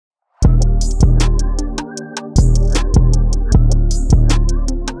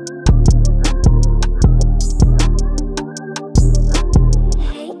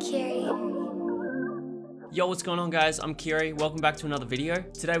Yo, what's going on guys? I'm Kiri, welcome back to another video.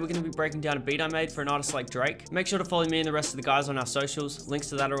 Today we're going to be breaking down a beat I made for an artist like Drake. Make sure to follow me and the rest of the guys on our socials, links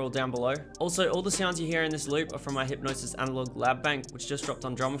to that are all down below. Also, all the sounds you hear in this loop are from my Hypnosis Analog Lab Bank, which just dropped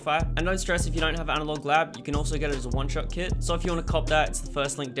on Drumify. And don't stress if you don't have Analog Lab, you can also get it as a one-shot kit. So if you want to cop that, it's the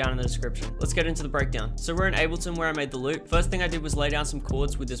first link down in the description. Let's get into the breakdown. So we're in Ableton where I made the loop. First thing I did was lay down some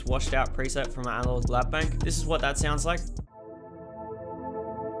chords with this washed out preset from my Analog Lab Bank. This is what that sounds like.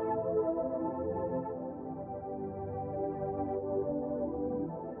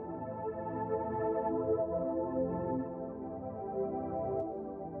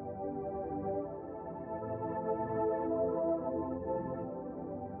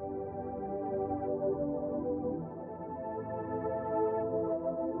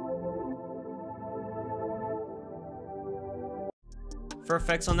 For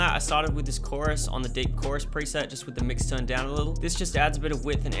effects on that, I started with this chorus on the deep chorus preset, just with the mix turned down a little. This just adds a bit of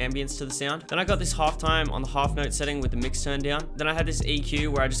width and ambience to the sound. Then I got this halftime on the half note setting with the mix turned down. Then I had this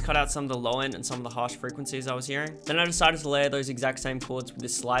EQ where I just cut out some of the low end and some of the harsh frequencies I was hearing. Then I decided to layer those exact same chords with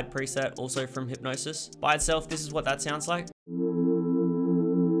this slide preset, also from Hypnosis. By itself, this is what that sounds like.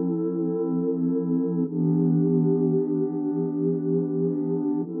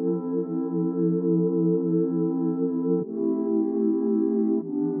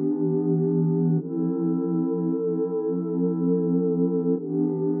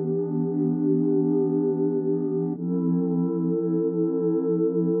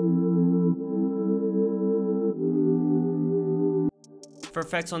 For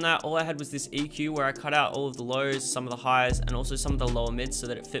effects on that, all I had was this EQ where I cut out all of the lows, some of the highs, and also some of the lower mids so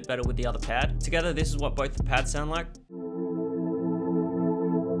that it fit better with the other pad. Together, this is what both the pads sound like.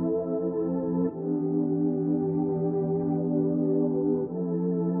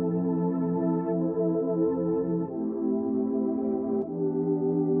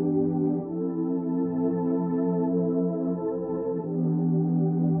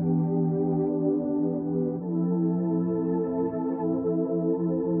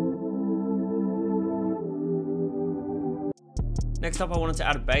 Next up, I wanted to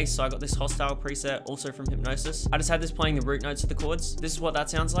add a bass, so I got this Hostile preset, also from Hypnosis. I just had this playing the root notes of the chords. This is what that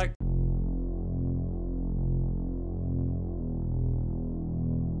sounds like.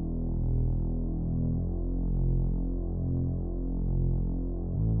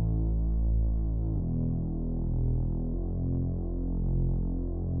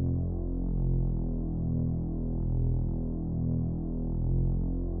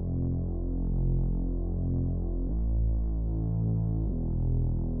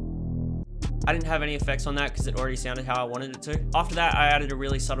 I didn't have any effects on that because it already sounded how I wanted it to. After that, I added a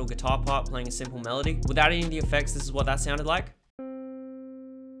really subtle guitar part playing a simple melody. Without any of the effects, this is what that sounded like.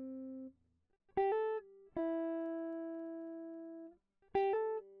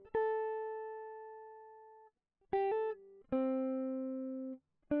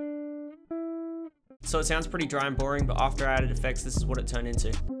 So it sounds pretty dry and boring, but after I added effects, this is what it turned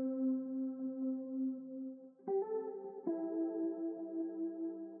into.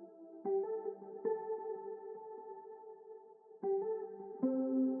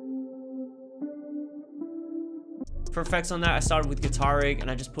 For effects on that, I started with Guitar Rig and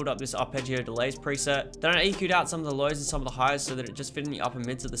I just pulled up this arpeggio delays preset. Then I EQ'd out some of the lows and some of the highs so that it just fit in the upper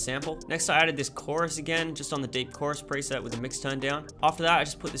mids of the sample. Next, I added this chorus again, just on the deep chorus preset with the mix turned down. After that, I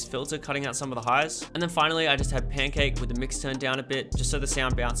just put this filter cutting out some of the highs. And then finally, I just had Pancake with the mix turned down a bit, just so the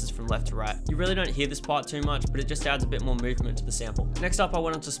sound bounces from left to right. You really don't hear this part too much, but it just adds a bit more movement to the sample. Next up, I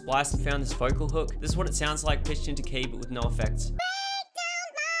went on to Splice and found this vocal hook. This is what it sounds like pitched into key, but with no effects.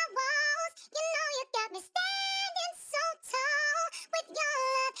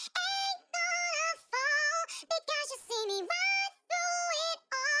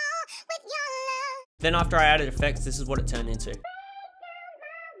 Then after I added effects, this is what it turned into.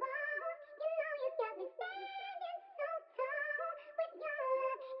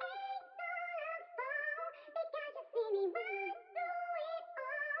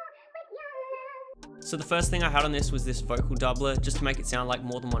 So the first thing I had on this was this vocal doubler, just to make it sound like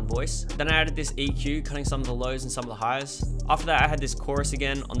more than one voice. Then I added this EQ, cutting some of the lows and some of the highs. After that, I had this chorus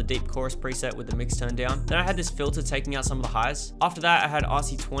again on the deep chorus preset with the mix turned down. Then I had this filter taking out some of the highs. After that, I had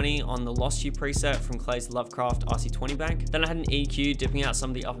RC20 on the Lost You preset from Clay's Lovecraft RC20 bank. Then I had an EQ dipping out some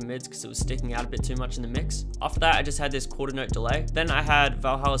of the upper mids because it was sticking out a bit too much in the mix. After that, I just had this quarter note delay. Then I had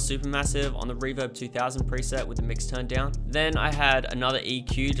Valhalla Supermassive on the Reverb 2000 preset with the mix turned down. Then I had another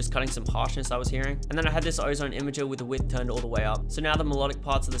EQ just cutting some harshness I was hearing. And then I had this Ozone Imager with the width turned all the way up. So now the melodic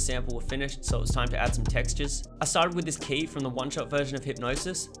parts of the sample were finished, so it was time to add some textures. I started with this key from the one-shot version of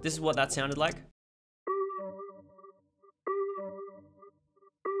Hypnosis. This is what that sounded like.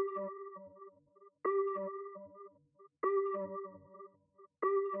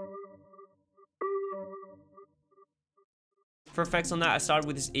 For effects on that, I started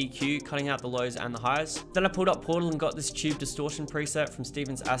with this EQ, cutting out the lows and the highs. Then I pulled up Portal and got this tube distortion preset from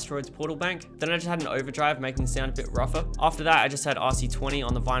Steven's Asteroids Portal Bank. Then I just had an overdrive, making the sound a bit rougher. After that, I just had RC20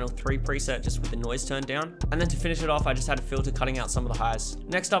 on the Vinyl 3 preset, just with the noise turned down. And then to finish it off, I just had a filter cutting out some of the highs.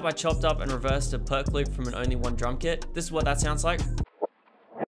 Next up, I chopped up and reversed a perk loop from an only one drum kit. This is what that sounds like.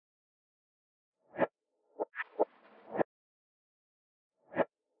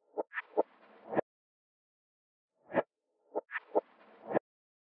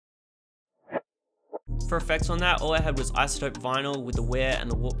 For effects on that, all I had was isotope vinyl with the wear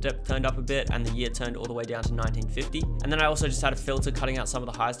and the warp depth turned up a bit and the year turned all the way down to 1950. And then I also just had a filter cutting out some of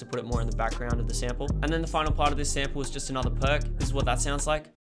the highs to put it more in the background of the sample. And then the final part of this sample was just another perk. This is what that sounds like.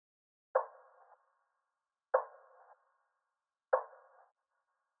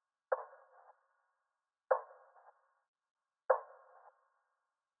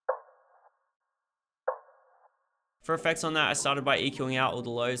 For effects on that, I started by EQing out all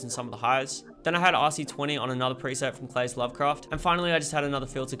the lows and some of the highs. Then I had RC20 on another preset from Clay's Lovecraft. And finally, I just had another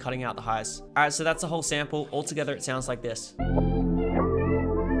filter cutting out the highs. Alright, so that's the whole sample. Altogether, it sounds like this.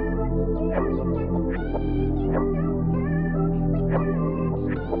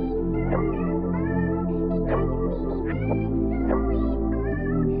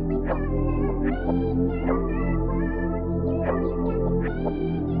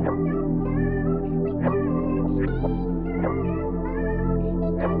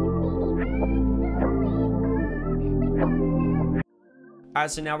 Alright,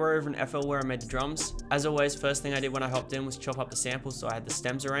 so now we're over in FL where I made the drums. As always, first thing I did when I hopped in was chop up the samples so I had the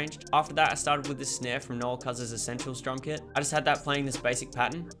stems arranged. After that, I started with this snare from Noel Cuz's Essentials drum kit. I just had that playing this basic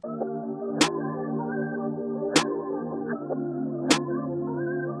pattern.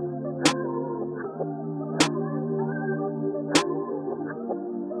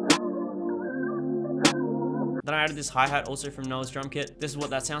 Then I added this hi-hat also from Noel's drum kit. This is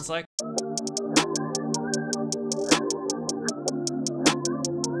what that sounds like.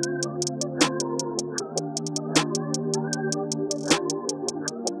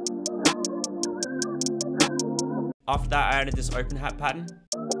 After that, I added this open hat pattern.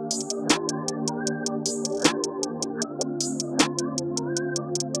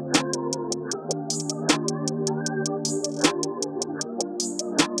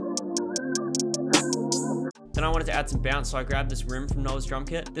 Then I wanted to add some bounce, so I grabbed this rim from Noah's drum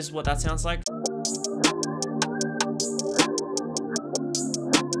kit. This is what that sounds like.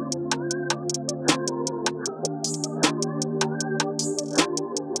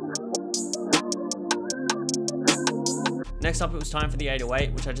 Next up, it was time for the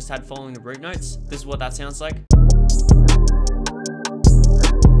 808, which I just had following the root notes. This is what that sounds like.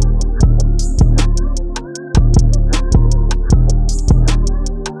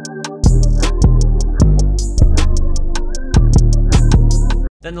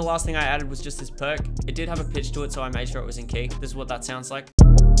 Then the last thing I added was just this perk. It did have a pitch to it, so I made sure it was in key. This is what that sounds like.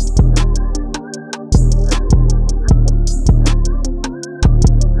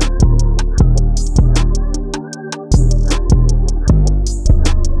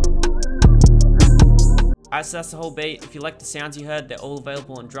 Alright, so that's the whole beat. If you like the sounds you heard, they're all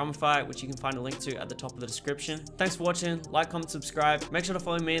available on Drumify, which you can find a link to at the top of the description. Thanks for watching. Like, comment, subscribe. Make sure to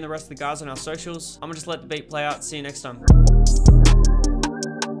follow me and the rest of the guys on our socials. I'm gonna just let the beat play out. See you next time.